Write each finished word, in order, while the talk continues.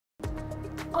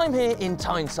I'm here in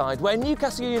Tyneside, where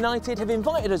Newcastle United have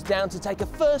invited us down to take a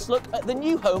first look at the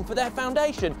new home for their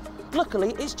foundation.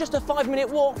 Luckily, it's just a 5-minute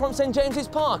walk from St James's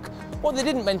Park. What they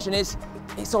didn't mention is,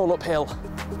 it's all uphill.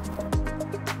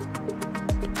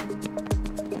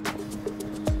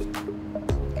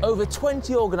 Over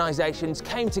 20 organisations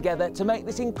came together to make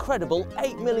this incredible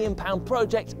 £8 million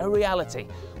project a reality,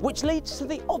 which leads to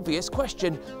the obvious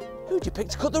question, who'd you pick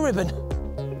to cut the ribbon?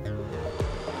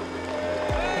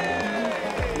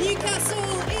 Newcastle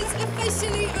is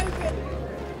officially open.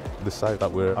 The site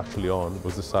that we're actually on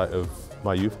was the site of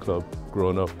my youth club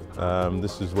growing up.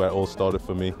 This is where it all started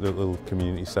for me, the little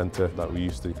community centre that we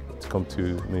used to come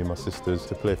to, me and my sisters,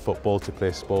 to play football, to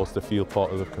play sports, to feel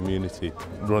part of the community.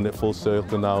 Run it full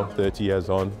circle now, 30 years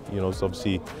on. You know, it's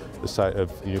obviously the site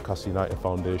of the Newcastle United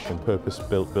Foundation,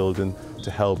 purpose-built building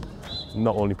to help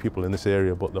not only people in this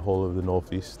area but the whole of the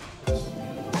North East.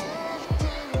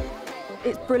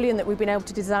 It's brilliant that we've been able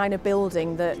to design a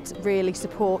building that really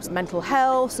supports mental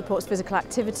health, supports physical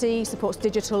activity, supports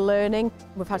digital learning.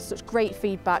 We've had such great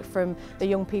feedback from the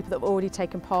young people that have already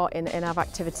taken part in our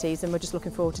activities, and we're just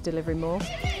looking forward to delivering more.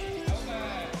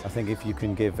 I think if you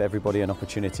can give everybody an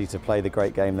opportunity to play the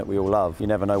great game that we all love, you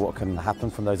never know what can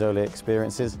happen from those early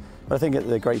experiences. But I think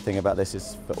the great thing about this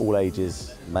is for all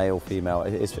ages, male, female,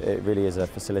 it really is a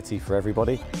facility for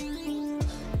everybody.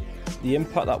 The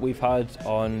impact that we've had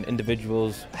on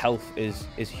individuals' health is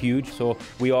huge, so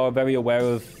we are very aware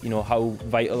of how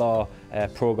vital our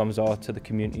programmes are to the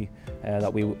community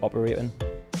that we operate in.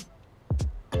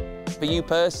 For you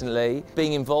personally,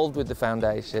 being involved with the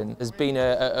foundation has been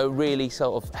a really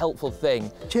sort of helpful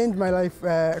thing. Changed my life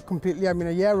completely. I mean,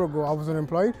 a year ago I was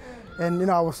unemployed, and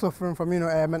I was suffering from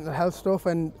mental health stuff,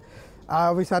 and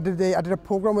obviously I did a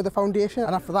programme with the foundation,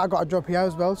 and after that I got a job here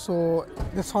as well. So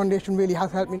this foundation really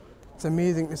has helped me. It's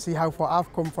amazing to see how far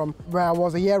I've come from where I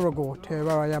was a year ago to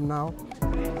where I am now.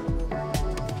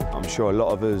 I'm sure a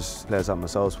lot of us, players like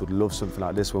myself, would love something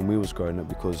like this when we was growing up,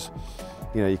 because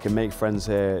you can make friends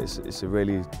here. It's a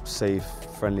really safe,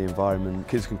 friendly environment.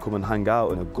 Kids can come and hang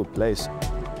out in a good place.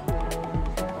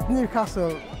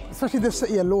 Newcastle, especially the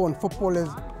city alone, football is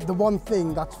the one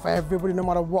thing that's for everybody, no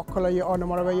matter what colour you are, no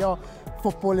matter where you are.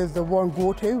 Football is the one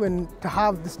go-to, and to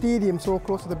have the stadium so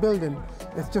close to the building,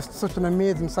 it's just such an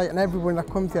amazing sight, and everyone that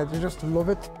comes here, they just love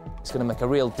it. It's going to make a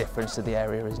real difference to the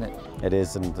area, isn't it? It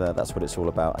is, and that's what it's all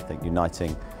about, I think,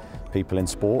 uniting people in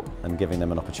sport and giving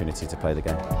them an opportunity to play the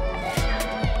game.